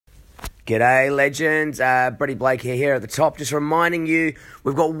G'day, legends. Brady Blake here at the top. Just reminding you,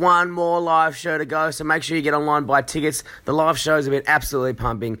 we've got one more live show to go, so make sure you get online, buy tickets. The live shows have been absolutely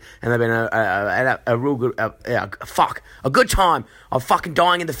pumping, and they've been a real good, a good time. I'm fucking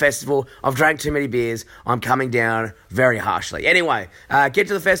dying at the festival. I've drank too many beers. I'm coming down very harshly. Anyway, get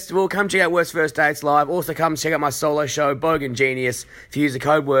to the festival. Come check out Worst First Dates live. Also, come check out my solo show, Bogan Genius. If you use the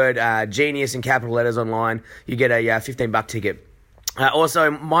code word Genius in capital letters online, you get a $15 ticket. Also,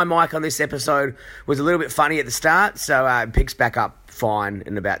 my mic on this episode was a little bit funny at the start, so it picks back up fine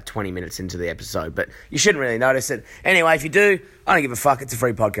in about 20 minutes into the episode, but you shouldn't really notice it. Anyway, if you do, I don't give a fuck. It's a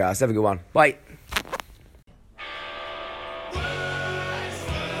free podcast. Have a good one. Bye.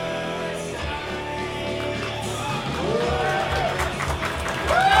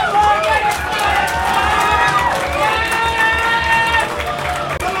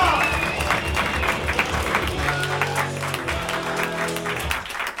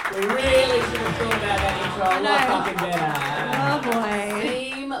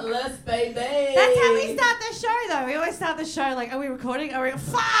 The show, like, are we recording? Are we?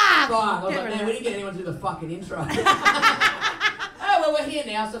 Fuck! I was like, man, we didn't get anyone to do the fucking intro. Oh, well, we're here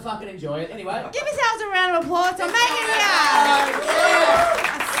now, so fucking enjoy it. Anyway. Give yourselves a round of applause. I'm making it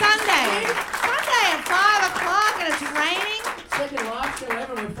Sunday at 5 o'clock and it's raining. Second live show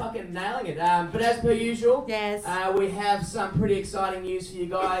ever, we're fucking nailing it. But as per usual, yes, we have some pretty exciting news for you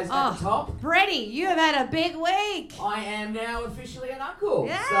guys at the top. Brady, you have had a big week. I am now officially an uncle.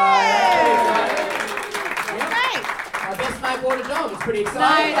 Yay! So, great. My best mate bought a dog. It's pretty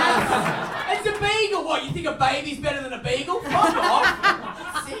exciting. It's a beagle. What, you think a baby's better than a beagle? Fuck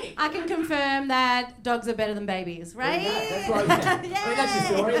off. Sick. I can confirm that dogs are better than babies, right? Yeah, that's what I said. I mean, that's your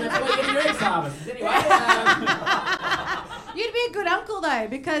story, and that's why you get your eggs harvested. Anyway. You'd be a good uncle, though,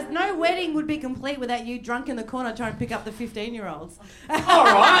 because no wedding would be complete without you drunk in the corner trying to pick up the 15-year-olds. All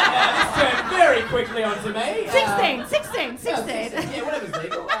right. This turned very quickly onto me. 16. Yeah, whatever's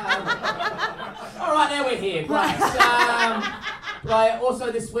legal. All right, now we're here. Great. Right,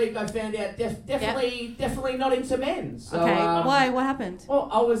 also this week I found out definitely not into men. So, okay, why? What happened? Well,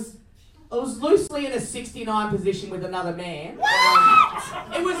 I was loosely in a 69 position with another man.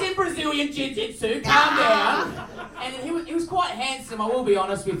 What? It was in Brazilian Jiu-Jitsu. Calm down. And he was quite handsome, I will be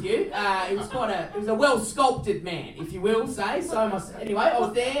honest with you. He was a well-sculpted man, if you will say. Anyway, I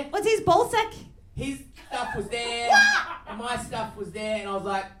was there. What's his ball sack? His stuff was there, and my stuff was there, and I was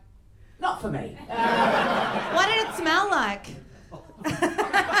like, not for me. What did it smell like?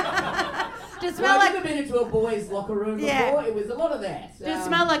 Did it smell I've never been into a boys' locker room before. Yeah. It was a lot of that. Did it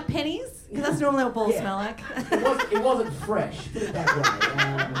smell like pennies? Because that's normally what balls smell like. It wasn't fresh, put it that way.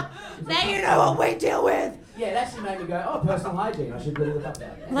 Now you know what we deal with. Yeah, it actually made me go, oh, personal hygiene. I should really look up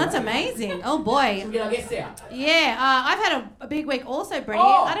that. Well, that's amazing. Oh, boy. Should we get our guests out? Yeah, I've had a big week also, Brady.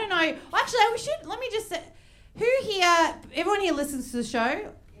 Oh. I don't know. Actually, let me just say, everyone here listens to the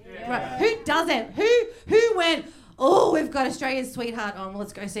show? Yeah. Right. Who doesn't? Who went, oh, we've got Australia's Sweetheart on,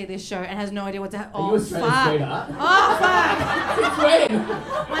 let's go see this show, and has no idea what to happen. Oh, fuck. Sweetheart? Oh, fuck. It's when?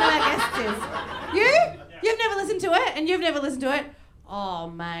 One of our guests is. You? You've never listened to it, and you've never listened to it? Oh,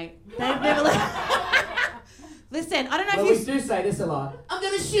 mate. They've never listened. Listen, I don't know if we do say this a lot. I'm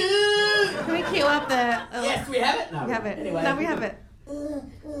gonna shoot! Can we cue up the... Yes, we have it? No, we have it. Anyway. No, we have it.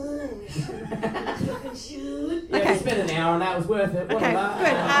 Yeah, we spent an hour on that. It was worth it. Okay, good.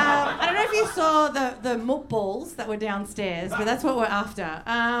 I don't know if you saw the moot balls that were downstairs, but that's what we're after.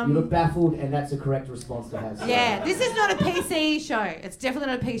 You look baffled, and that's a correct response to have. Yeah, this is not a PC show. It's definitely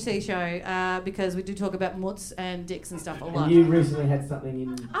not a PC show because we do talk about mutts and dicks and stuff a lot. And you recently had something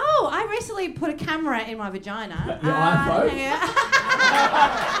in... Oh, I recently put a camera in my vagina. Your iPhone? Yeah.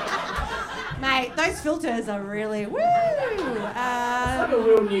 Mate, those filters are really woo. It's like a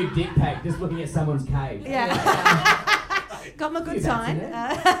real new dick pack, just looking at someone's cave. Yeah. Got my good sign.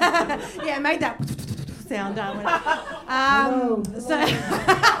 Yeah, made that sound. So.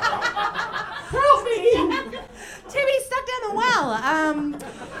 Help me! Timmy's stuck down the well.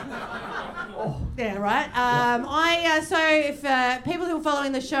 Yeah, right. So if people who are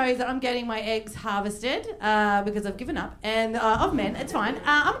following the show is that I'm getting my eggs harvested because I've given up, and of men, it's fine.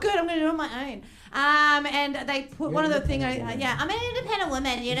 I'm good. I'm going to do it on my own. And they put one of the things. I'm an independent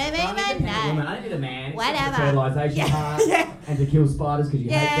woman. You know what I mean? I don't need a man. Whatever. The fertilisation part, and to kill spiders because you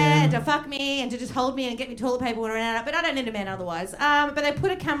hate them. To fuck me and to just hold me and get me toilet paper when I ran out. But I don't need a man otherwise. But they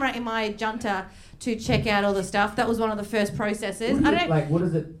put a camera in my junta to check out all the stuff. That was one of the first processes. What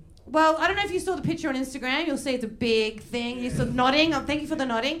is it? Well, I don't know if you saw the picture on Instagram. You'll see it's a big thing. You saw nodding. Thank you for the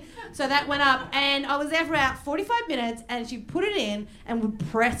nodding. So that went up, and I was there for about 45 minutes, and she put it in and would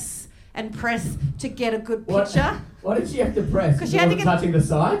press and press to get a good picture. What did she have to press? Because she had to get... touching the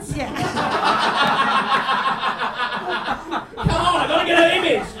sides? Yeah. Come on, I gotta get an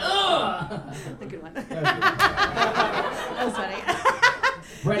image. Ugh. A good one. That was funny.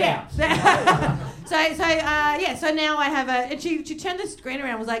 Spread out. So now I have and she turned the screen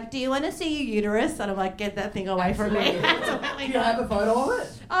around and was like, do you want to see your uterus? And I'm like, get that thing away from me. Absolutely. Do you have a photo of it?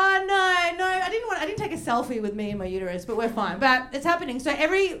 Oh, no, I didn't take a selfie with me and my uterus, but we're fine. But it's happening. So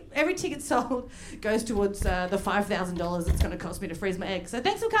every ticket sold goes towards the $5,000 it's going to cost me to freeze my eggs. So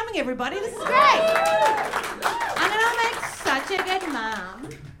thanks for coming, everybody. This is great. I'm going to make such a good mom.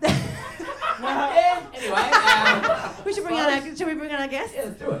 Anyway, Should we bring on our guests? Yeah,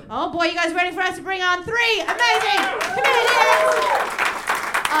 let's do it. Oh boy, you guys ready for us to bring on 3 amazing comedians?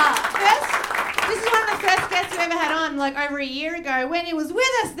 This is one of the first guests we ever had on, like over a year ago. When he was with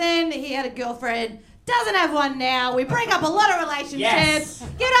us then, he had a girlfriend, doesn't have one now. We break up a lot of relationships. Yes.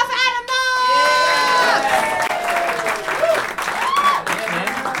 Give it up for Adam Knox! Yeah,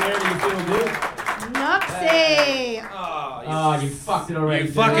 man. Where do you feel good? Knoxy! Oh, you fucked it already.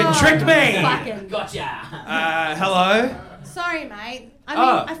 You fucking tricked me! Fucking Gotcha. Hello? Sorry, mate. I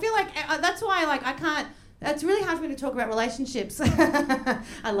mean, I feel like that's why, like, I can't. It's really hard for me to talk about relationships.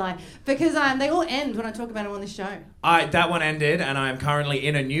 I lie. Because they all end when I talk about them on the show. That one ended, and I am currently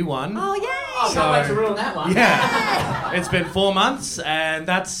in a new one. Oh, yay! I can't wait to ruin that one. Yeah. It's been 4 months, and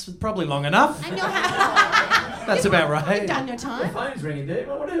that's probably long enough. And you're happy. That's about right. You've done your The time. phone's ringing, dude.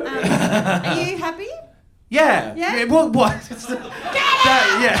 What do Are you happy? Yeah. Yeah? What?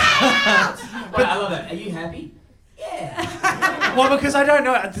 Yeah. Wait, I love it. Are you happy? Yeah. Well, because I don't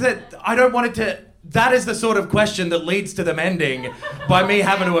know. I don't want it to... That is the sort of question that leads to them ending by me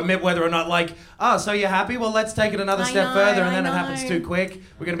having to admit whether or not, like, oh, so you're happy? Well, let's take it another step further, and then it happens too quick.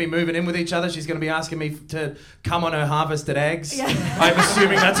 We're going to be moving in with each other. She's going to be asking me to come on her harvested eggs. Yeah. I'm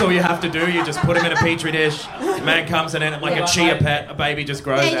assuming that's all you have to do. You just put them in a petri dish. Man comes in and like a chia pet, a baby just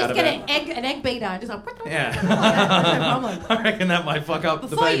grows out of it. Yeah, just get an egg beater and just like... Yeah. No problem. I reckon that might fuck up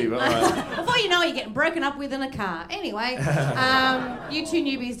the baby, but all right. Before you know it, you're getting broken up with in a car. Anyway, you two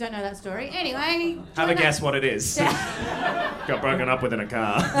newbies don't know that story. Anyway... Have a guess what it is. Got broken up with in a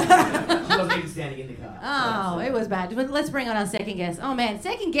car. She wasn't even standing in the car. Oh, it was bad. But let's bring on our second guest. Oh man,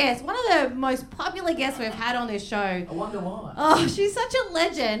 second guest. One of the most popular guests we've had on this show. I wonder why. Oh, she's such a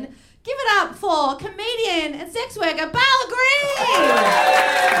legend. Give it up for comedian and sex worker Bella Green.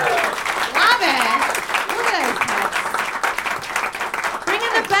 Love it. Look at those cats. Bring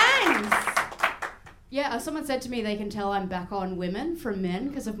in the bangs. Yeah, someone said to me they can tell I'm back on women from men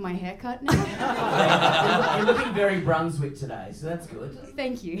because of my haircut now. You're looking very Brunswick today, so that's good.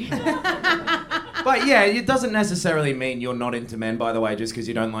 Thank you. But yeah, it doesn't necessarily mean you're not into men, by the way, just because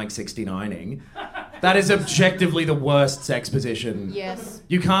you don't like 69ing. That is objectively the worst sex position. Yes.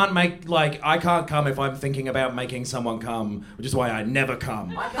 You can't make, like, I can't come if I'm thinking about making someone come, which is why I never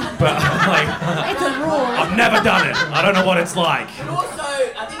come. But, like, It's a rule. I've never done it. I don't know what it's like. But also,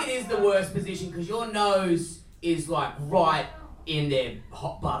 I think it is the worst position because your nose is like right in their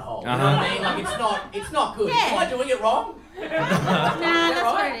hot butthole. You know what I mean? Like it's not good. Yeah. Am I doing it wrong? Nah, that's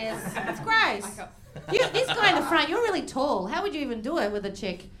what it is. It's gross. This guy in the front, you're really tall. How would you even do it with a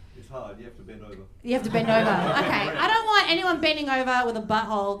chick? It's hard. You have to bend over. You have to bend over. Okay. I don't want anyone bending over with a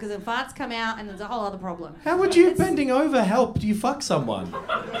butthole because then farts come out and there's a whole other problem. How would you bending over help you fuck someone?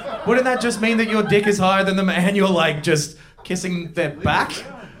 Wouldn't that just mean that your dick is higher than them and you're like just kissing their back?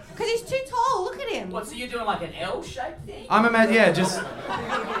 Because he's too tall. Look at him. What, so you're doing like an L-shaped thing? I'm just... Dude,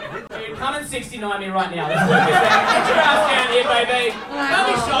 come and 69 me right now. Let's work this out. Get your ass down here, baby. Don't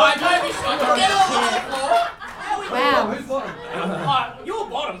be shy. Don't be shy. Get it all on the floor. Wow. Who's bottom? You're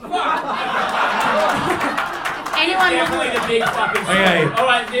bottom. Fuck. Anyone? Definitely the big fucking... Okay. All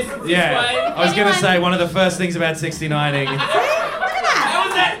right, this way. I was going to say, one of the first things about 69ing... Look at that. How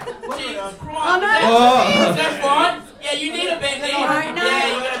was that? Jesus Christ. Oh, no. That's fine. Yeah, you need a bend knee. Alright, no. Yeah,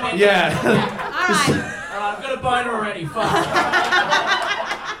 you got a bend knee. Yeah. Alright. I've got a boner already. Fuck.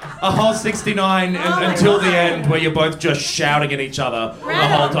 A whole 69 until the end where you're both just shouting at each other the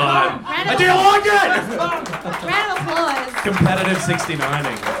whole time. Do you like it? Round of applause. Competitive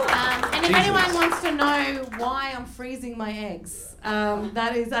 69ing. And if anyone wants to know why I'm freezing my eggs,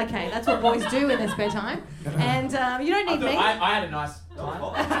 that is okay. That's what boys do in their spare time. And you don't need me. I had a nice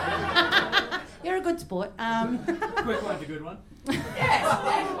time. You're a good sport. Quick one's a good one.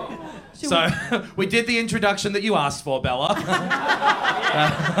 So, we did the introduction that you asked for, Bella.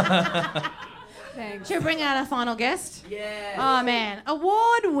 Thanks. Should we bring out our final guest? Yeah. Oh man,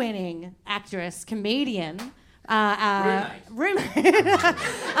 award-winning actress, comedian, roommate.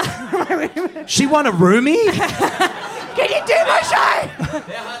 She won a roomie? Can you do my show?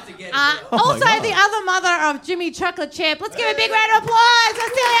 They're hard to get. Also, the other mother of Jimmy Chocolate Chip. Let's give a big round of applause for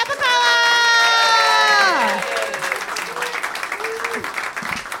Celia Pacquola!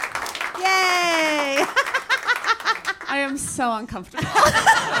 Yay! I am so uncomfortable.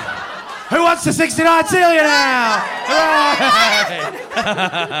 Who wants the 69 Celia now? Hooray!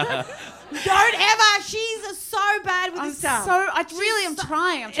 Don't ever. She's so bad with I'm this stuff. I really am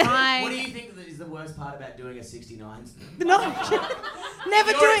trying. I'm trying. What do you think is the worst part about doing a 69? No,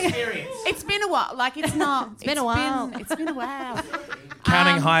 never Your doing it. experience. It's been a while. Like, it's not. It's been a while. It's been a while.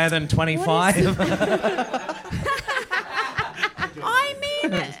 Counting higher than 25.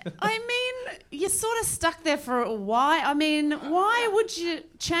 I mean, you're sort of stuck there for a while. I mean, why would you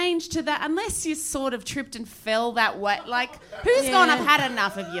change to that unless you sort of tripped and fell that way? Like, who's gone, I've had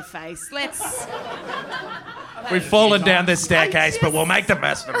enough of your face. Let's... We've fallen down this staircase, but we'll make the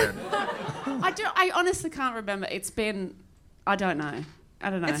best of it. I honestly can't remember. It's been... I don't know.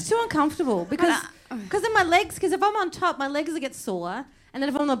 It's too uncomfortable because of my legs. Because if I'm on top, my legs get sore. And then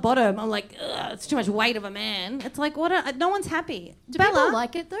if I'm on the bottom, I'm like, ugh, it's too much weight of a man. It's like, no one's happy. Do people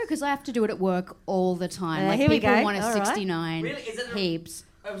like it, though? Because I have to do it at work all the time. Like, here we people go. want a All right. 69 Really? Is it heaps.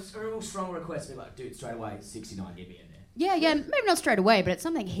 a real strong request to be like, dude, straight away, 69, get me in there. Yeah, maybe not straight away, but it's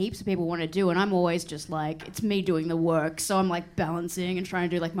something heaps of people want to do, and I'm always just like, it's me doing the work, so I'm like balancing and trying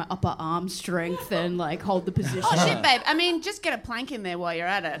to do like my upper arm strength and like hold the position. Oh, shit, babe. I mean, just get a plank in there while you're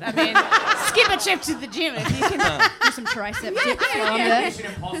at it. I mean, skip a trip to the gym if you can. Do some tricep dips while I'm there. Mission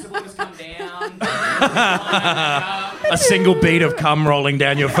Impossible, just come down. A single bead of cum rolling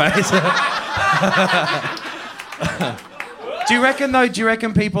down your face. Do you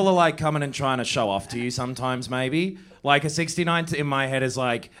reckon people are like coming and trying to show off to you sometimes, maybe? Like a 69 in my head is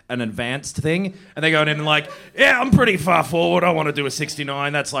like an advanced thing. And they're going in and like, yeah, I'm pretty far forward. I want to do a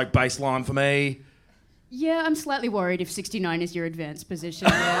 69. That's like baseline for me. Yeah, I'm slightly worried if 69 is your advanced position.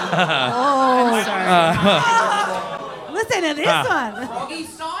 Yeah. Oh, sorry. Listen to this one. Froggy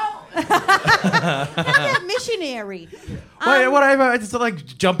style? How about missionary? Wait, whatever. It's like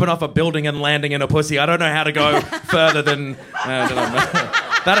jumping off a building and landing in a pussy. I don't know how to go further than...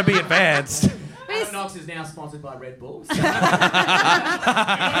 that'd be advanced. Knox is now sponsored by Red Bull. What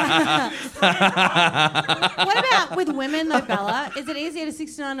about with women, though, Bella? Is it easier to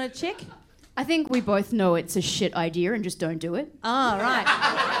 69 a chick? I think we both know it's a shit idea and just don't do it. Oh, right.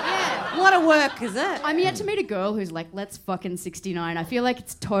 Yeah. A lot of work, is it? I'm yet to meet a girl who's like, let's fucking 69. I feel like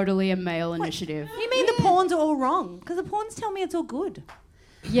it's totally a male initiative. You mean the porns are all wrong? Because the porns tell me it's all good.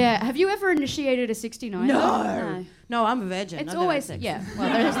 Yeah. Have you ever initiated a 69? No. No, I'm a virgin. It's I've never always... had sex. Yeah. Well,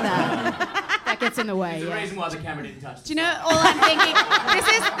 there's that. That gets in the way, There's a yeah. reason why the camera didn't touch. Do you know, all I'm thinking, this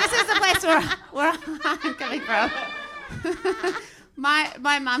is the place where I'm coming from.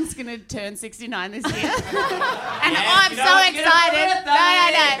 My mum's going to turn 69 this year. And I'm you so don't get a excited.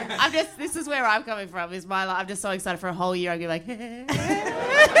 birthday. No. This is where I'm coming from, is my life. I'm just so excited for a whole year. I'll be like...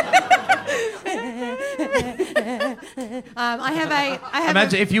 I have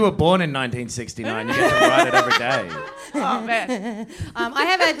Imagine if you were born in 1969, you get to ride it every day. Oh, man. I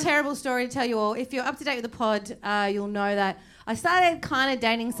have a terrible story to tell you all. If you're up to date with the pod, you'll know that I started kind of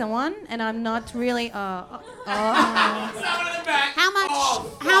dating someone, and I'm not really. Someone in the back. How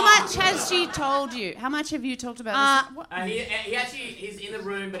much has she told you? How much have you talked about this? What? He actually is in the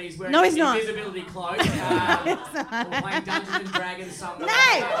room, but he's wearing No, he's an not. invisibility cloak. We're playing Dungeons and Dragons something. No.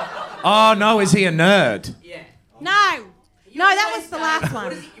 Oh, no, is he a nerd? Yeah. No, that was the last What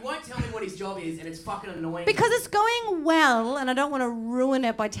one. is you won't tell me what his job is, and it's fucking annoying. Because it's going well, and I don't want to ruin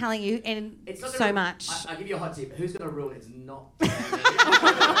it by telling you It's not so gonna- much. I'll give you a hot tip. Who's going to ruin it? It's not. It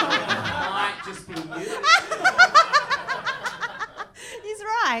might just be you. He's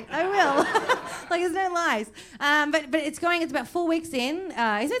right. I will. Like there's no lies. But it's going. It's about 4 weeks in.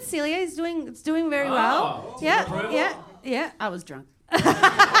 Is it Celia? It's doing very well. Yeah. I was drunk.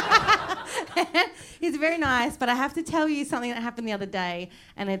 He's very nice, but I have to tell you something that happened the other day,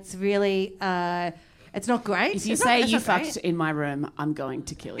 and it's really it's not great. If you It's say not- it's you not great. fucked in my room, I'm going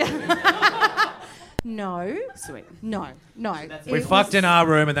to kill you. No. Sweet. No. We fucked in our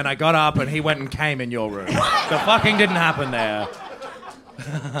room and then I got up and he went and came in your room. The fucking didn't happen there.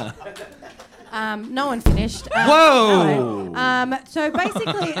 No one finished. Whoa! No. So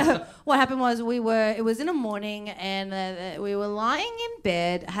basically, what happened was it was in the morning, and we were lying in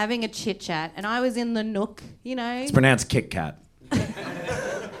bed having a chit chat, and I was in the nook, you know. It's pronounced Kit Kat.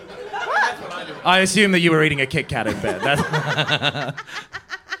 I assume that you were eating a Kit Kat in bed. No.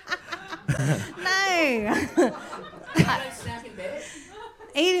 You don't snack in bed?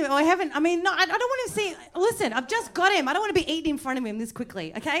 eat him. I haven't. I mean, no, I don't want to see. Listen, I've just got him. I don't want to be eating in front of him this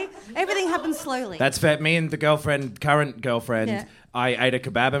quickly. Okay, everything happens slowly. That's fair. Me and the current girlfriend, Yeah. I ate a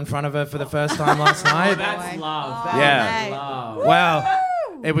kebab in front of her for the first time last night. That's love. That Yeah. is love. Well,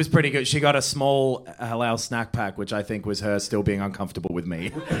 it was pretty good. She got a small halal snack pack, which I think was her still being uncomfortable with me.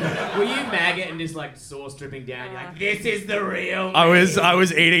 Were you maggot and just like sauce dripping down? You're like, this is the real. I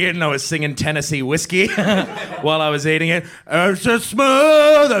was eating it and I was singing Tennessee whiskey while I was eating it. It's a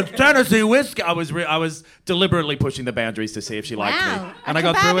smooth Tennessee whiskey. I was deliberately pushing the boundaries to see if she liked me, and I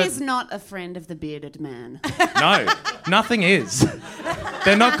got through Kebab it. is not a friend of the bearded man. No, nothing is.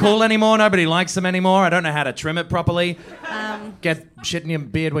 They're not cool anymore. Nobody likes them anymore. I don't know how to trim it properly. Get shit in your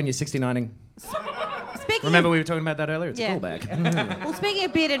beard when you're 69ing. Speaking Remember of, we were talking about that earlier? It's Yeah. a callback. well, speaking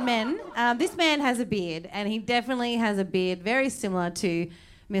of bearded men, this man has a beard, and he definitely has a beard very similar to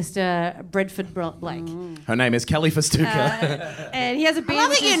Mr. Bradford Blake. Her name is Kelly Festuca. And he has a I beard. love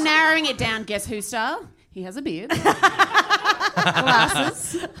which that you're is- narrowing it down. Guess who style? He has a beard. glasses.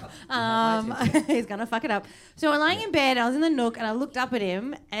 He's gonna fuck it up. So I'm lying in bed. I was in the nook, and I looked up at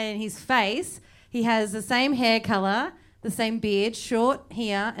him, and his face. He has the same hair color, the same beard, short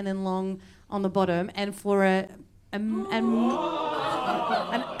here and then long on the bottom. And for an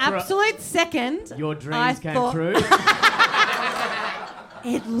absolute second, Your I dreams came thought true.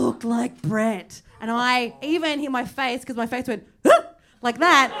 it looked like Brett. And I even hit my face because my face went "Huh!" like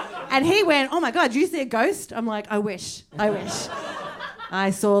that. And he went, "Oh my God, did you see a ghost?" I'm like, I wish.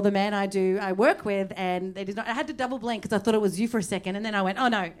 I saw the man I work with, and they did not. I had to double blink because I thought it was you for a second, and then I went, "Oh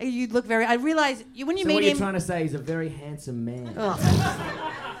no, you look very." I realized when you So meet what you're him. trying to say, he's a very handsome man. Oh,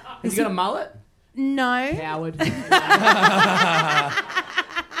 Has he got a mullet? no. Howard.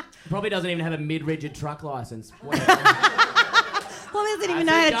 Probably doesn't even have a mid-rigid truck license. Whatever. Well, doesn't even That's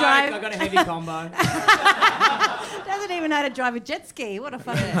know how a to joke. drive. I got a heavy combo. Doesn't even know how to drive a jet ski. What a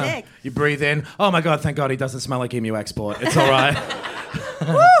fucking dick. You breathe in. Oh my God, thank God he doesn't smell like emu export. It's all right.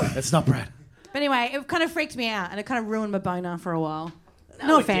 It's not Brad. But anyway, it kind of freaked me out, and it kind of ruined my boner for a while. No,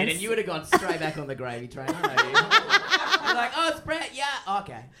 No it offense. didn't. You would have gone straight back on the gravy train. I know you. You're like, oh, it's Brett. Yeah.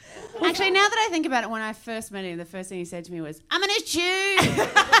 Okay. Actually, now that I think about it, when I first met him, the first thing he said to me was, "I'm gonna shoot." Wait,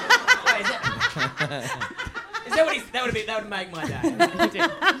 is that what he's? That would make my day.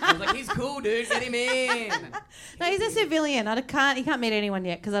 I was like, he's cool, dude. Get him in. No, he's a civilian. He can't meet anyone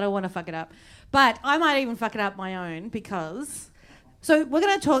yet because I don't want to fuck it up. But I might even fuck it up my own because. So we're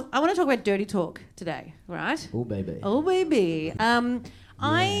gonna talk. I want to talk about dirty talk today, right? Oh, baby. Oh baby.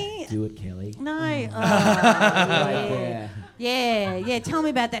 I Do it, Kelly. no. Right there. Yeah. Tell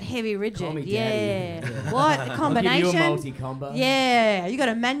me about that heavy Call rigid. me Yeah. daddy. What the I'll give combination? you a multi-combo. Yeah. You got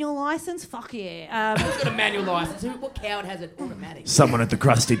a manual license? Fuck yeah. Who's got a manual license? What coward has it automatic? Someone at the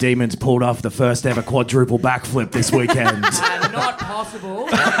Krusty Demons pulled off the first ever quadruple backflip this weekend. Not possible.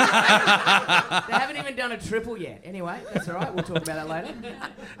 They haven't even done a triple yet. Anyway, that's all right. We'll talk about that later.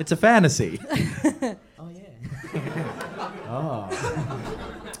 It's a fantasy. Oh, yeah. Oh.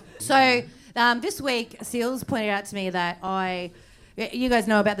 So this week, Seals pointed out to me that you guys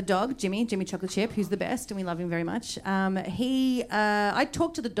know about the dog, Jimmy Chocolate Chip, who's the best, and we love him very much. I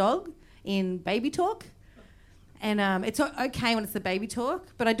talk to the dog in baby talk, and it's okay when it's the baby talk,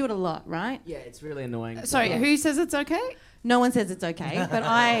 but I do it a lot, right? Yeah, it's really annoying. Sorry, who says it's okay? No one says it's okay, but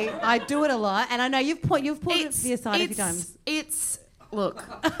I do it a lot, and I know you've pulled it to the aside a few times. Look,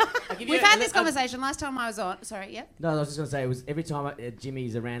 I'll give you we've a- had this a- conversation last time I was on. Sorry, yeah. No, I was just going to say, it was every time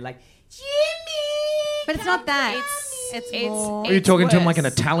Jimmy's around, like, Jimmy! But it's not that. It's more. Are you talking to him like an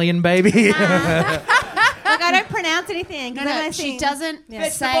worse. Italian baby? Look, I don't pronounce anything. 'cause No, then I she think- doesn't Yeah.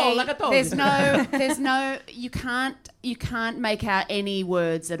 Fetch the ball say. like a dog. There's no. You can't make out any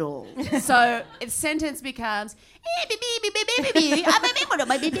words at all. So the sentence becomes.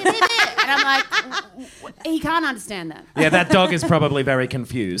 And I'm like, he can't understand that. Yeah, that dog is probably very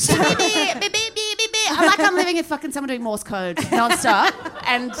confused. I'm like I'm living in fucking someone doing Morse code nonstop,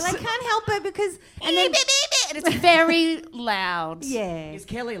 and But I can't help it because. and it's very loud. Yeah. Is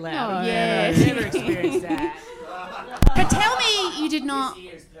Kelly loud? Oh, yeah. yeah. I've never experienced that. But tell me you did not. This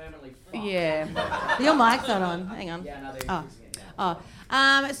ear's thermally fucked. Yeah. Your mic's not on. Hang on. Yeah, no, they're Oh. using it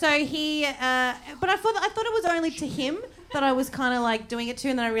now. So he, but I thought it was only to him that I was kind of like doing it to,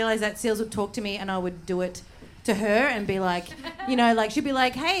 and then I realised that Seals would talk to me, and I would do it to her and be like, you know, like she'd be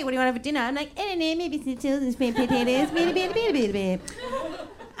like, "Hey, what do you want to have for dinner?" I'm like, "I don't know, maybe some Seals and spam potatoes."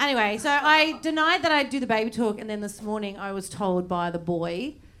 Anyway, so I denied that I'd do the baby talk, and then this morning I was told by the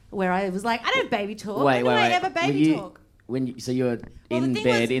boy, where I was like, "I don't baby talk. When do I ever baby talk?" So you were Well, the in thing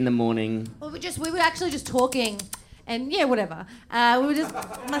bed was- in the morning. Well, we were actually just talking, And yeah, whatever. We were just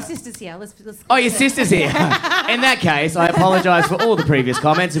my sister's here. Let's Oh, your sister's here. In that case, I apologise for all the previous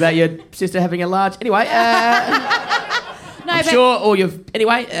comments about your sister having a large. Anyway, No, I'm but sure all your.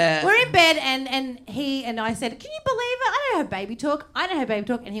 Anyway, we're in bed, and he and I said, "Can you believe it? I don't have baby talk. I don't have baby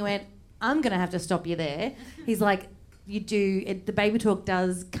talk." And he went, "I'm gonna have to stop you there." He's like, "You do. The baby talk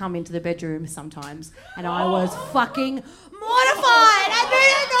does come into the bedroom sometimes," and I was fucking mortified. I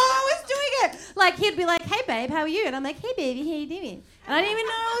didn't know I was doing it. Like he'd be like, "Hey babe, how are you?" And I'm like, "Hey baby, how you doing?" And I didn't even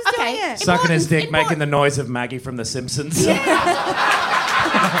know I was doing it. Sucking his dick, making the noise of Maggie from The Simpsons.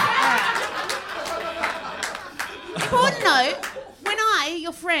 Important note, when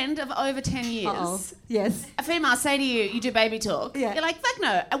your friend of over 10 years, Yes. a female say to you, you do baby talk, Yeah. you're like, fuck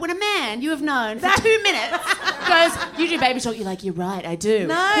no. And when a man you have known for 2 minutes goes, you do baby talk, you're like, you're right, I do.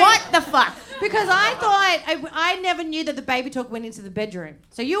 No. What the fuck? Because I thought, I never knew that the baby talk went into the bedroom.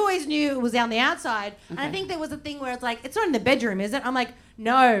 So you always knew it was on the outside. And I think there was a thing where it's like, it's not in the bedroom, is it? I'm like,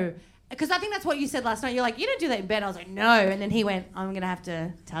 no. Because I think that's what you said last night. You're like, you don't do that in bed. I was like, no. And then he went, I'm going to have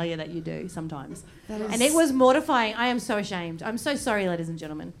to tell you that you do sometimes. And it was mortifying. I am so ashamed. I'm so sorry, ladies and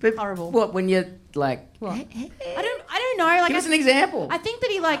gentlemen. Horrible. What, when you're like. What? I don't know. Like, Give us an example. I think that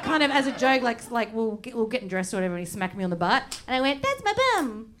he like kind of as a joke, like we'll get dressed or whatever, and he smacked me on the butt, and I went, "That's my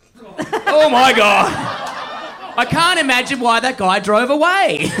bum." Oh my God. I can't imagine why that guy drove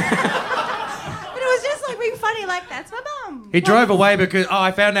away. But it was just like being funny, like that's my bum. He drove away because,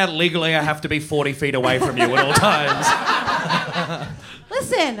 I found out legally I have to be 40 feet away from you at all times.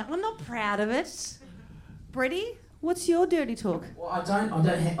 Listen, I'm not proud of it. Brittany, what's your dirty talk? Well,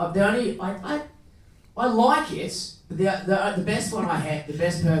 I like it, but the best one I had, the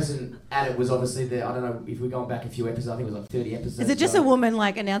best person at it was obviously I don't know if we're going back a few episodes, I think it was like 30 episodes. Is it just a woman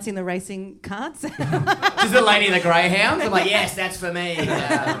like announcing the racing cards? Just the lady in the greyhounds? I'm like, yes, that's for me.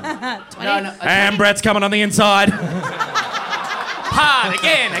 No, And Brett's coming on the inside. hard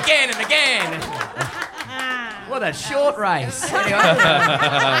again and again. What a short race.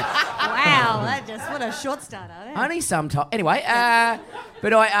 Anyway. Wow, what a short starter. Only sometimes. Anyway,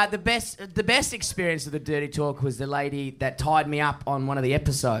 but the best experience of the dirty talk was the lady that tied me up on one of the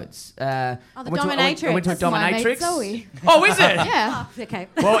episodes. The dominatrix. I went to a That's my mate dominatrix. Zoe. Oh, is it? Yeah. Oh, okay.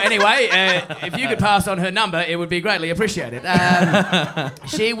 Well, anyway, if you could pass on her number, it would be greatly appreciated.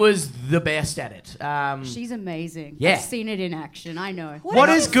 She was the best at it. She's amazing. Yeah. I've seen it in action. I know. What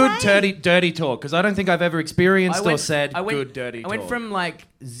did is you good say? dirty talk? Because I don't think I've ever experienced or said good dirty I talk. went from like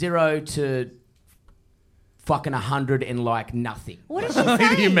 0 to fucking 100 in like nothing. What did she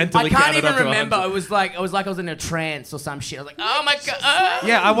say? You mentally I can't counted even up to remember. 100. I was in a trance or some shit. I was like, oh my God.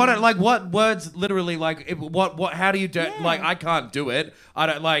 Yeah, I want to, like, what words literally, like, how do you do, Yeah. like, I can't do it. I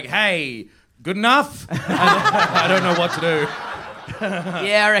don't, like, hey, good enough? I don't know what to do.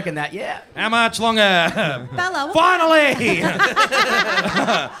 Yeah, I reckon that, yeah. How much longer? Bella, what Finally!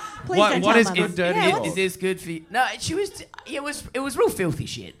 Please What- don't what tell is Mum. good dirty Yeah, talk? what's- Is this good for you? No, it was real filthy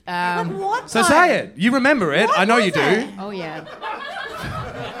shit. like what So though? say it. You remember it. What I know was you do. it? Oh, yeah.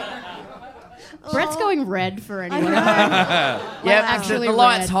 Brett's going red for anyone. know. Yeah, actually the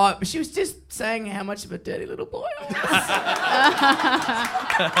light's red. hot, but she was just saying how much of a dirty little boy I was.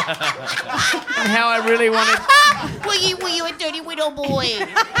 And how I really wanted. Were you a dirty little boy?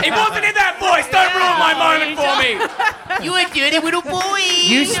 He wasn't in that voice. Don't ruin my moment for me. You a dirty little boy.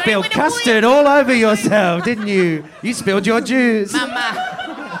 You spilled custard all over yourself, didn't you? You spilled your juice.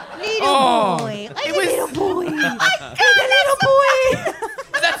 Mama. Little Oh, boy. I'm it a was- little boy. I'm a little boy.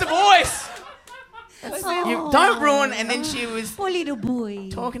 That's the voice. Oh. You don't ruin. And then she was Poor little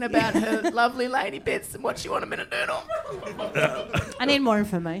boy. talking about her lovely lady bits and what she wanted me to do to them. I need more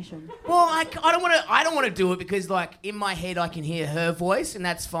information. Well, I don't want to do it because, like, in my head I can hear her voice and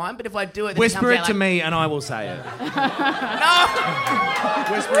that's fine. But if I do it, then Whisper comes it out to like, me and I will say it. No,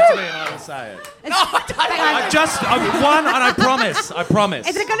 Whisper it to me and I will say it. no, I don't. One, and I promise. I promise.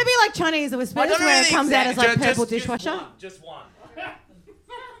 Is it going to be like Chinese the whispers I don't know where it the comes out as exact- like purple dishwasher? Just one.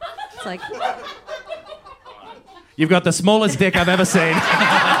 It's like, You've got the smallest dick I've ever seen.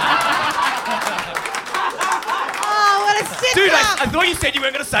 oh, what a stitched Dude, up! I thought you said you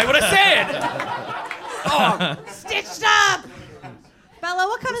weren't going to say what I said. Stitched up! Bella,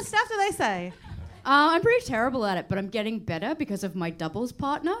 what kind of stuff do they say? I'm pretty terrible at it, but I'm getting better because of my doubles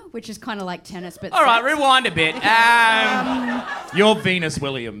partner, which is kind of like tennis, but All right, sex. rewind a bit. You're Venus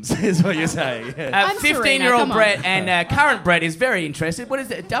Williams, is what you're saying. I'm Serena, 15-year-old come on. Brett and current Brett is very interested. What is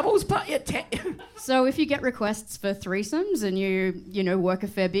it? Doubles? But yeah, So if you get requests for threesomes and you know work a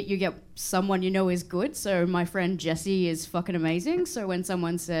fair bit, you get someone you know is good. So my friend Jessie is fucking amazing. So when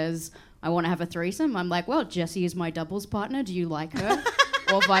someone says I want to have a threesome, I'm like, well, Jessie is my doubles partner. Do you like her?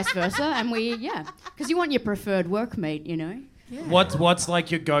 or vice versa, and because you want your preferred workmate, you know. Yeah. What's like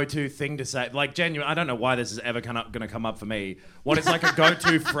your go-to thing to say? Like, genuine, I don't know why this is ever going to come up for me. What is like a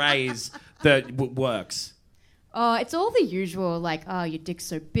go-to phrase that works? It's all the usual, like, oh, your dick's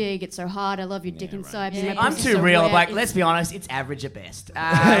so big, it's so hard, I love your dick inside me. I'm too so real. wet. Like, let's be honest, it's average at best.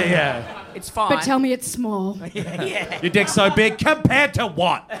 Yeah. It's fine. But tell me it's small. Yeah. Your dick's so big compared to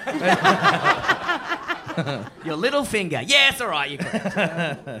what? Your little finger. Yes, all right, you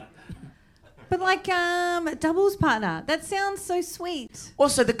correct. But like a doubles partner, that sounds so sweet.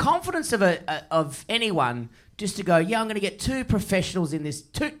 Also, the confidence of anyone just to go, yeah, I'm going to get two professionals in this,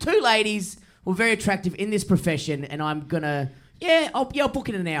 two ladies who are very attractive in this profession, and I'm going to, I'll book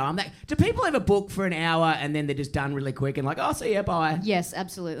it in an hour. Do people ever book for an hour and then they're just done really quick and like, oh, see ya, bye? Yes,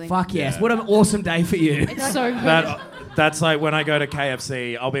 absolutely. Fuck yes. What an awesome day for you. It's so good. That's like when I go to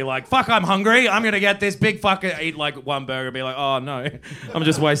KFC, I'll be like, fuck, I'm hungry. I'm going to get this big fucker, eat like one burger and be like, oh, no, I'm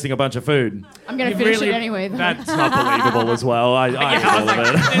just wasting a bunch of food. I'm going to finish it anyway, though. That's not believable as well. I all of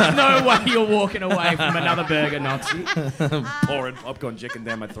it. There's no way you're walking away from another burger, Knox. Pouring popcorn chicken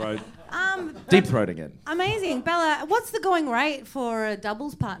down my throat. Deep throating it. Amazing. Bella, what's the going rate for a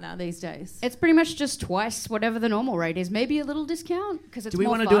doubles partner these days? It's pretty much just twice whatever the normal rate is. Maybe a little discount because it's Do we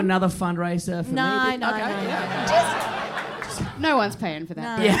more want to fun. do another fundraiser for me? No one's paying for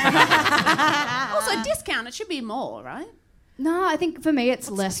that. No. Yeah. Also, discount. It should be more, right? No, I think for me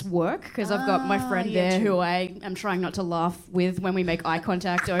it's less work because I've got my friend there who I am trying not to laugh with when we make eye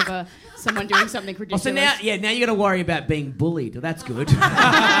contact over someone doing something ridiculous. So now you got to worry about being bullied. Well, that's good.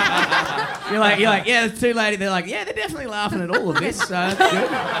 you're like, yeah, there's two ladies. They're like, yeah, they're definitely laughing at all of this. So that's good.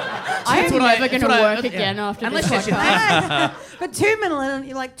 I'm never going to work again after Unless this you're podcast. But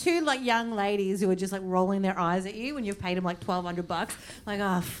two young ladies who are just like rolling their eyes at you when you've paid them like $1,200. Like,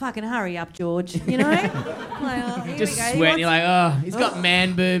 oh, fucking hurry up, George. You know? Like, oh, here just we go. sweating. You're like, oh, he's got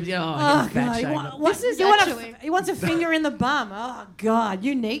man boobs. Oh, God. He wants a finger in the bum. Oh, God.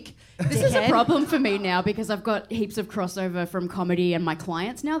 Unique. This is a problem for me now because I've got heaps of crossover from comedy and my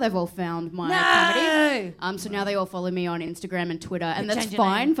clients now. They've all found my comedy. So now they all follow me on Instagram and Twitter, and that's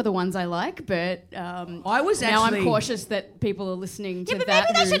fine for the ones I like, but now I'm cautious that people are listening to but that.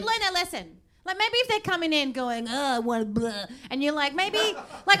 maybe they should learn a lesson. Like, maybe if they're coming in going, oh, I want blah, and you're like, maybe,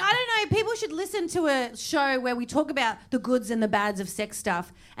 like, I don't know, people should listen to a show where we talk about the goods and the bads of sex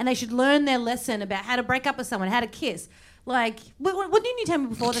stuff, and they should learn their lesson about how to break up with someone, how to kiss. Like, what didn't you tell me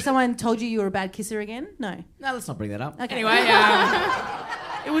before, that someone told you were a bad kisser again? No, let's not bring that up. Okay. Anyway,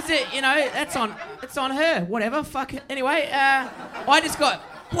 it was it's on her. Whatever. Fuck it. Anyway, I just got.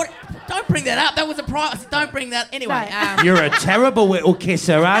 What? Don't bring that up. That was a prize. Don't bring that. Anyway. You're a terrible little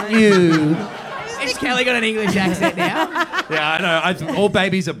kisser, aren't you? Has Kelly got an English accent now? Yeah, I know. All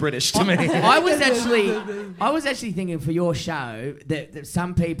babies are British to me. I was actually thinking for your show that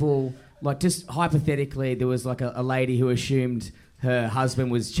some people, like, just hypothetically, there was like a lady who assumed her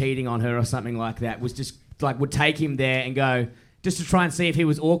husband was cheating on her or something like that, was just like would take him there and go, just to try and see if he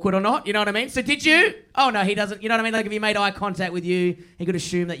was awkward or not, you know what I mean? So did you? Oh, no, he doesn't, you know what I mean? Like, if he made eye contact with you, he could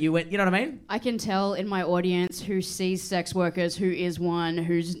assume that you went, you know what I mean? I can tell in my audience who sees sex workers, who is one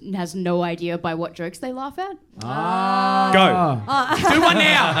who has no idea by what jokes they laugh at. Go. Do one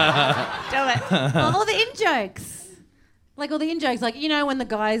now. do it. All the in-jokes. Like, all the in-jokes. Like, you know when the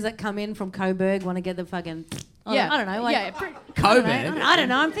guys that come in from Coburg want to get the fucking... I don't know. Like, Coburg? I don't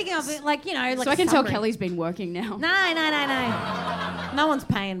know. I'm thinking of it like, you know... Like so I can tell Kelly's been working now. No. No one's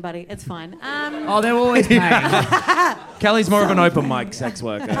paying, buddy. It's fine. They're always paying. Kelly's more of an open mic sex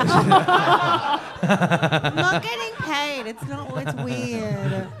worker. I'm not getting paid. It's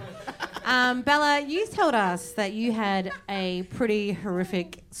weird. Bella, you told us that you had a pretty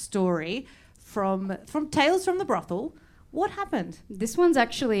horrific story from Tales from the Brothel. What happened? This one's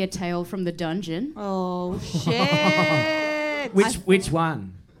actually a tale from the dungeon. Oh, shit. Which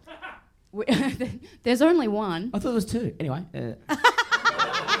one? There's only one. I thought there was two. Anyway.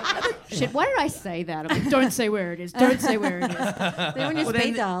 Shit, why did I say that? I'm like, don't say where it is. Don't say where it is. They're on your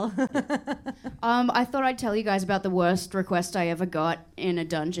speed dial. I thought I'd tell you guys about the worst request I ever got in a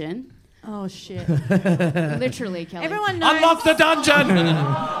dungeon. Oh, shit. Literally, Kelly. Everyone knows. Unlock the dungeon!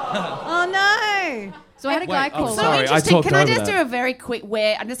 Oh, no. So I had a guy call. Sorry, I interesting. talked Can I over just that. do a very quick?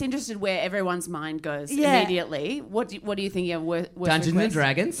 I'm just interested where everyone's mind goes immediately. What do you think of worst Dungeons and request?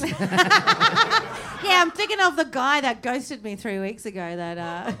 Dragons. Yeah, I'm thinking of the guy that ghosted me 3 weeks ago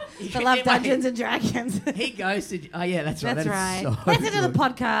that loved Dungeons and Dragons. He ghosted. Oh, yeah, that's right. That's That is right. so Listen to the good.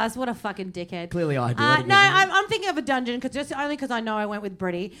 podcast. What a fucking dickhead. Clearly I do. No, I'm thinking of a dungeon because I know I went with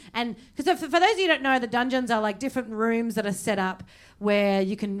Britty. And because for those of you who don't know, the dungeons are like different rooms that are set up where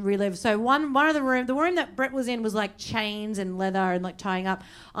you can relive. So one of the room that Brett was in was like chains and leather and like tying up.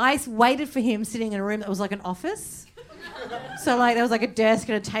 I waited for him sitting in a room that was like an office. So like there was like a desk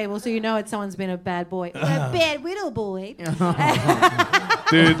and a table, so someone's been a bad boy. A bad widow boy.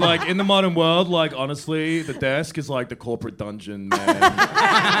 Dude, like in the modern world, like honestly, the desk is like the corporate dungeon, man.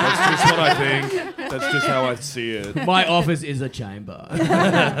 That's just what I think. That's just how I see it. My office is a chamber.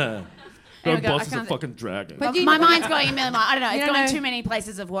 Your And I go, boss I is a can't fucking dragon. But my mind's going a million miles. I don't know. It's don't going know. too many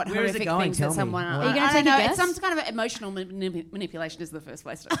places of what Where is it horrific going? things Tell that me. someone. Are you gonna I take don't a know. guess? It's some kind of emotional manipulation is the first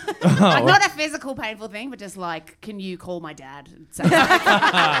place. Like not a physical painful thing, but just like, can you call my dad? And say, like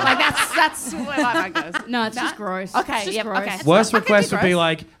that's where my mind goes. No, it's just gross. Okay, It's just yep, gross. okay. Worst I can do request would be gross.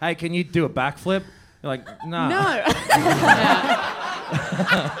 like, hey, can you do a backflip? You're like, nah. No.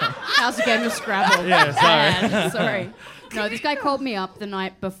 How's the game of Scrabble? Yeah, sorry. Bad. Sorry. No, this guy called me up the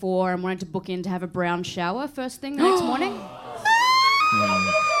night before and wanted to book in to have a brown shower first thing the next morning.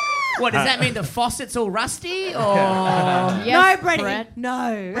 What, does that mean the faucet's all rusty? Or Yes, No, Bretty. Brett.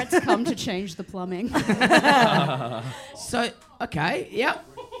 No. Brett's come to change the plumbing. So, okay, yep.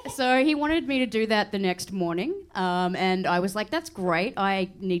 So he wanted me to do that the next morning, and I was like, that's great.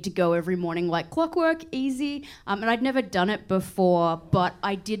 I need to go every morning like clockwork, easy. And I'd never done it before, but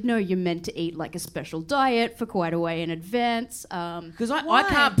I did know you're meant to eat like a special diet for quite a way in advance. Because I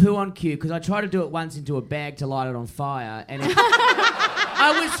can't poo on cue because I tried to do it once into a bag to light it on fire, and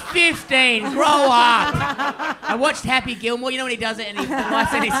I was 15. Grow up. I watched Happy Gilmore. You know when he does it and he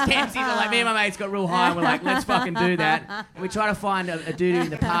lights and he stamps. He's like, me and my mates got real high and we're like, let's fucking do that. And we tried to find a dude in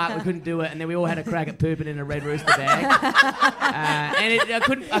the park. We couldn't do it, and then we all had a crack at pooping in a Red Rooster bag.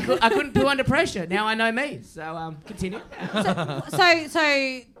 I couldn't poo under pressure. Now I know me. So continue.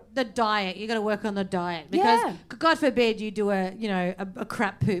 So the diet, you got to work on the diet because Yeah. God forbid you do a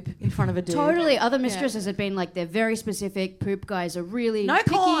crap poop in front of a dude. Totally. Other mistresses have been like, they're very specific. Poop guys are really No picky.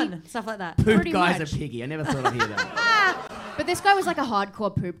 corn, stuff like that. Poop Pretty guys much. are piggy. I never thought I'd hear that. But this guy was like a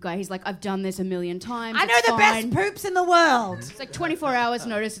hardcore poop guy. He's like, I've done this a million times. I know It's the fine. best poops in the world. It's like 24 hours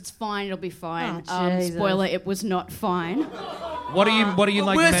notice. It's fine. It'll be fine. Oh, Jesus. Spoiler: it was not fine. What are you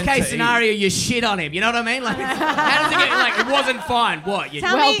like Worst meant case to scenario, you shit on him. You know what I mean? Like, how does it get? Like, it wasn't fine. What? You,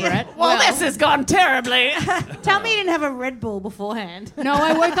 Tell Well, me, Brett. Well, this has gone terribly. tell me you didn't have a Red Bull beforehand. No,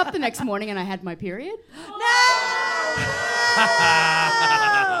 I woke up the next morning and I had my period.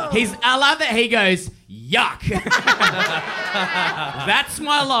 I love that he goes, yuck. That's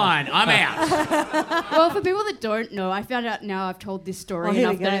my line. I'm out. Well, for people that don't know, I found out now I've told this story Oh, here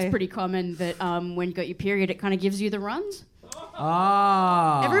we enough that go. it's pretty common that when you got your period, it kind of gives you the runs.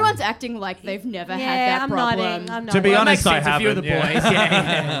 Oh. Everyone's acting like they've never Yeah, had that I'm problem. nodding. I'm To be nodding. honest, I Makes sense, a few of haven't. the Yeah. boys.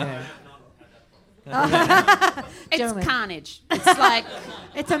 Yeah. It's Gentlemen. carnage. It's like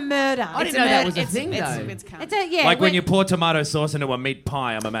It's a murder. I it's didn't know that murder. was a thing, though. It's carnage. It's a yeah. Like when you pour tomato sauce into a meat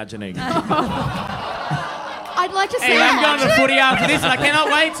pie, I'm imagining. I'd like to say Hey, I'm that. going to the footy after this, and I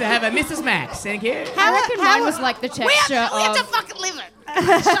cannot wait to have a Mrs. Max. Thank you. I reckon mine was like the texture we have to of... fucking live it.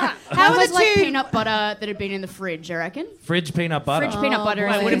 That How are was the like two? peanut butter that had been in the fridge, I reckon. Fridge peanut butter. Fridge peanut butter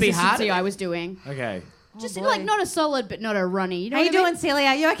wait, is would the it be hard? consistency I was doing. Okay. Just boy. like not a solid, but not a runny. You know How you what I mean? doing,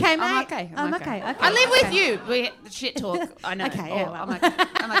 Celia? You okay, mate? I'm okay. I'm okay. Okay. I live with you. We shit talk. I know. Okay, yeah, Oh, well. I'm okay.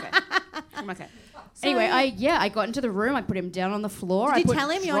 I'm okay. I'm okay. Anyway, I got into the room. I put him down on the floor. Did I you put tell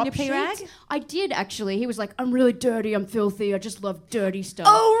him you're on your drop pee-rag? sheets. I did actually. He was like, "I'm really dirty. I'm filthy. I just love dirty stuff."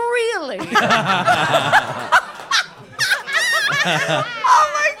 Oh really?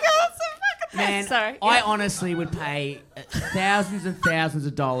 Oh my god, so fucking Man, Sorry. I honestly would pay thousands and thousands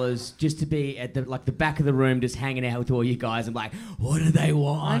of dollars just to be at the back of the room, just hanging out with all you guys. And like, what do they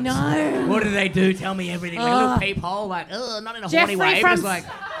want? I know. What do they do? Tell me everything. Like a little peephole, like, not in a horny way. Just like,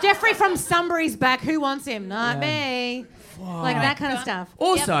 Jeffrey from Sunbury's back. Who wants him? Not me. Like that kind of stuff.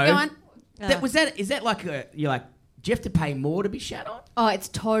 also, Yep, go on. is that like you're like, do you have to pay more to be shat on? Oh, it's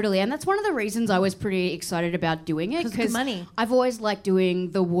totally, and that's one of the reasons I was pretty excited about doing it 'Cause it's good money. I've always liked doing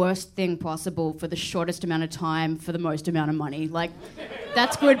the worst thing possible for the shortest amount of time for the most amount of money. Like,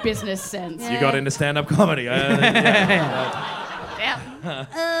 that's good business sense. You got into stand-up comedy.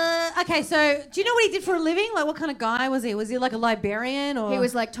 Okay, so do you know what he did for a living? Like, what kind of guy was he? Was he like a librarian or? He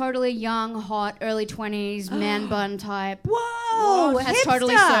was like totally young, hot, early 20s, man bun type. Whoa, Has hipster.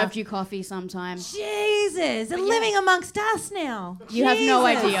 totally served you coffee sometime. Jesus, they're living amongst us now. You have no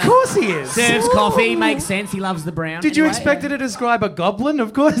Jesus. idea. Of course he is. Serves coffee, makes sense. He loves the brown. Did you Anyway, expect it to describe a goblin?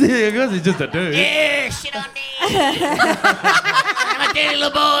 Of course, because he's just a dude. Yeah, shit on me. I'm a dirty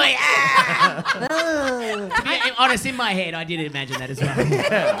little boy. Ah. To be honest, in my head, I did imagine that as well.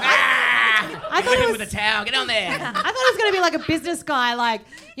 I thought Hit it him was. with a towel. Get on there. I thought it was going to be like a business guy, like,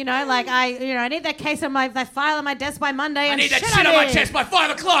 I need that case on that file on my desk by Monday. I and need that shit shit on my me. chest by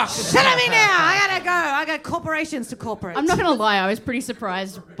 5 o'clock. Shit at me now. I gotta go. I got corporations to corporate. I'm not gonna lie, I was pretty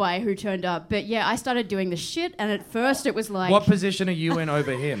surprised by who turned up. But yeah, I started doing the shit, and at first it was like, What position are you in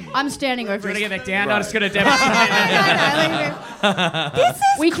over him? I'm standing over We're his going to get back down. Right. I'm just going to demonstrate. This is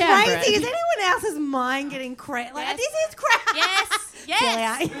We can, crazy. Brett. Is anyone else's mind getting crazy? Like, Yes. this is crazy. Yes.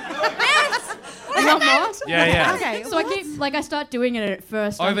 Yes. You want more? Yeah. Okay. So I start doing it at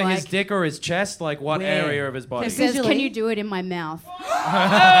first. Over I'm his like, dick or his chest? Like what Where? area of his body? it says, Visually. can you do it in my mouth?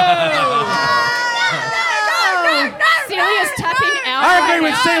 Celia's tapping out. I right agree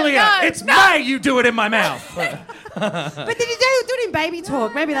with now. Celia. It's May you do it in my mouth. But did you do it in baby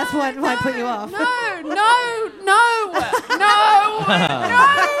talk? Maybe that's what might put you off. No,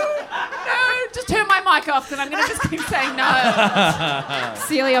 just turn my mic off because I'm going to just keep saying no.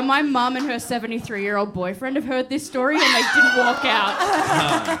 Celia, my mum and her 73-year-old boyfriend have heard this story and they didn't walk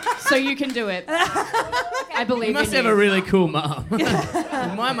out. So you can do it. I believe You must in have you. a really cool mum.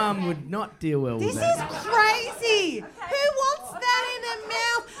 My mum would not deal well with This that. is crazy. Who wants that in their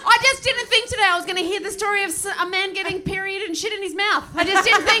mouth? I just didn't think today I was going to hear the story of a man getting period and shit in his mouth. I just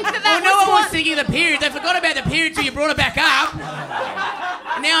didn't think that Well, was no one was what... thinking of the period. They forgot about the period till you brought it back up.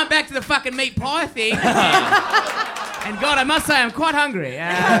 And now I'm back to the fucking meat pie thing. And God, I must say, I'm quite hungry.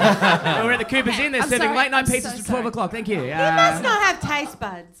 We're at the Cooper's Inn. They're I'm serving sorry. late night I'm pizzas so till 12 sorry. o'clock. Thank you. You must not have taste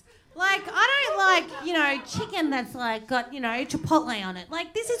buds. Like, I don't like, chicken that's like got, chipotle on it.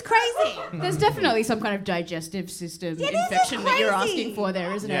 Like, this is crazy. There's definitely some kind of digestive system Yeah, this is infection that you're crazy. asking for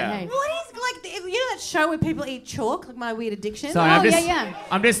there, isn't Yeah. it? Hey. What is, that show where people eat chalk, like My Weird Addiction? Sorry, Oh, yeah.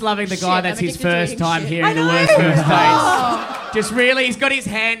 I'm just loving the Shit, guy I'm that's his addicted to first eating time shit. hearing I the know. words from his face. Oh. Just really, he's got his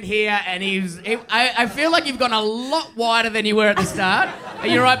hand here, and I feel like you've gone a lot wider than you were at the start. Are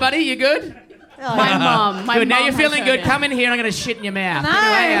you all right, buddy? You good? My mum. Good. Now mum you're has feeling heard good. it. Come in here, and I'm going to shit in your mouth. No.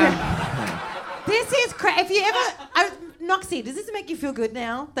 Anyway, This is crazy. If you ever... Noxie, does this make you feel good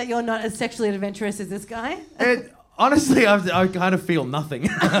now that you're not as sexually adventurous as this guy? Honestly, I kind of feel nothing.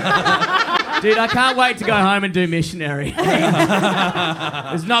 dude, I can't wait to go home and do missionary.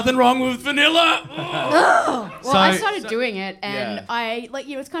 There's nothing wrong with vanilla. Well, I started doing it, and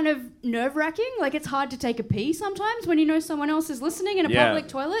it's kind of nerve-wracking. Like, it's hard to take a pee sometimes when you know someone else is listening in a public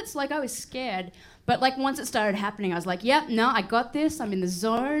toilet. So, like, I was scared. But, like, once it started happening, I was like, yep, no, I got this. I'm in the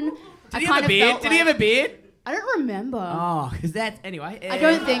zone. Did he have a beard? Did he have a beard? I don't remember. Oh, because that's... Anyway. I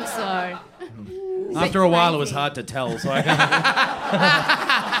don't think so. After a while, it was hard to tell. So I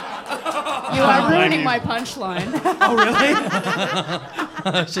You are ruining my punchline. Oh, really?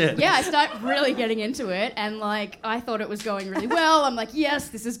 Oh, shit. Yeah, I start really getting into it, and like I thought it was going really well. I'm like, yes,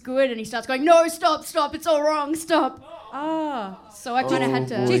 this is good, and he starts going, no, stop, it's all wrong, stop. Oh. So I kind of had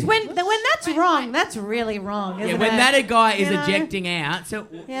to. Jeez, when that's wrong, that's really wrong, isn't Yeah, it? when that guy is You know? ejecting out, so...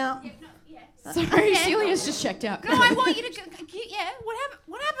 Yeah. Sorry, Celia's just checked out. No, I want you to... Yeah, what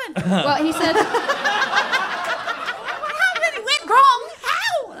happened? Well, he said. What happened? It went wrong.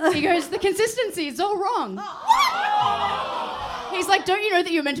 How? He goes, the consistency, it's all wrong. He's like, don't you know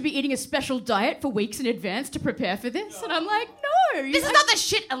that you're meant to be eating a special diet for weeks in advance to prepare for this? And I'm like, no. This is not the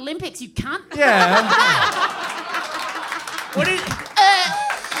shit Olympics, you cunt. Yeah. What is...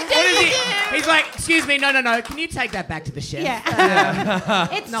 He's like, excuse me, no. Can you take that back to the chef? Yeah.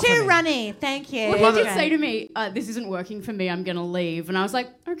 It's Not too for me. runny. Thank you. Well, he did say to me, this isn't working for me, I'm going to leave. And I was like,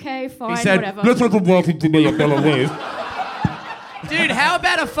 okay, fine, whatever. "This isn't working to me, I'm gonna leave." Dude, how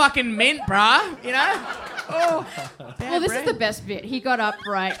about a fucking mint, bruh? You know? Oh. Well, this is the best bit. He got up,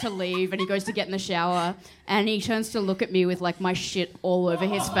 right, to leave, and he goes to get in the shower, and he turns to look at me with, like, my shit all over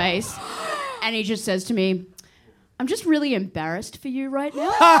his face. And he just says to me, I'm just really embarrassed for you right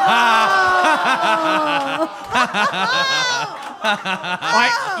now.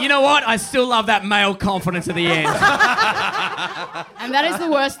 You know what? I still love that male confidence at the end. And that is the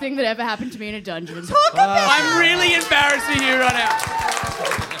worst thing that ever happened to me in a dungeon. I'm really embarrassed for you right now.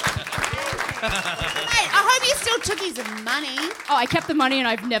 Hey, I hope you still took his money. Oh, I kept the money and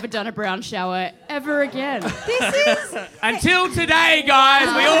I've never done a brown shower ever again. This is... Until today,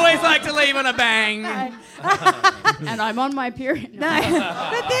 guys, we always like to leave on a bang. And I'm on my period. No.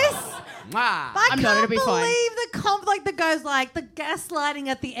 But this... Ah. I I'm can't not, it'll be fine. believe the goes like the gaslighting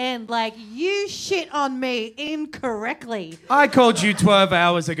at the end. Like, you shit on me incorrectly. I called you 12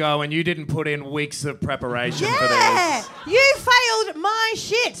 hours ago and you didn't put in weeks of preparation for Yeah, this. you failed my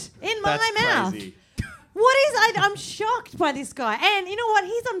shit in my That's mouth. crazy. What is? I'm shocked by this guy. And you know what?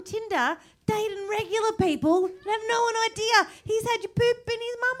 He's on Tinder dating regular people and have no idea he's had your poop in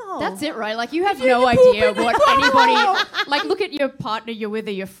his mum That's it, right? Like, you have no idea what anybody... Like, look at your partner you're with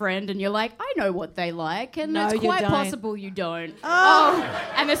or your friend, and you're like, I know what they like, and No, it's you quite don't. possible you don't. Oh.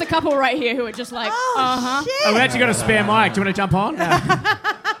 And there's a couple right here who are just like, Shit. Oh, we actually got a spare mic. Do you want to jump on?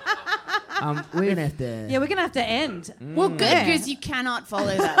 We're going to have to... Yeah, we're going to have to end. Well, good, because you cannot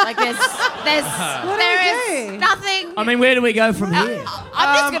follow that. Like, there is nothing. I mean, where do we go from here?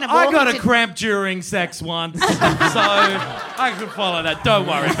 I'm just going to I got a cramp during sex once, so I can follow that. Don't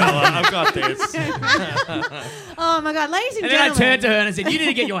worry, Bella. I've got this. Oh, my God. Ladies and And then I gentlemen. turned to her and I said, you need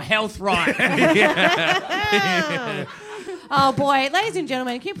to get your health right. Oh, boy. Ladies and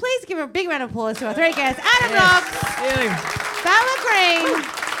gentlemen, can you please give a big round of applause to our three guests, Adam Knox, Bella Green,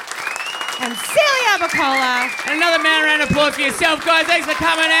 and Celia Pacquola. And another round of applause for yourself, guys. Thanks for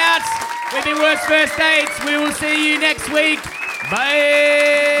coming out. We've been Worst First Dates. We will see you next week.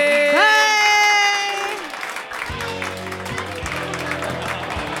 Bye. Bye.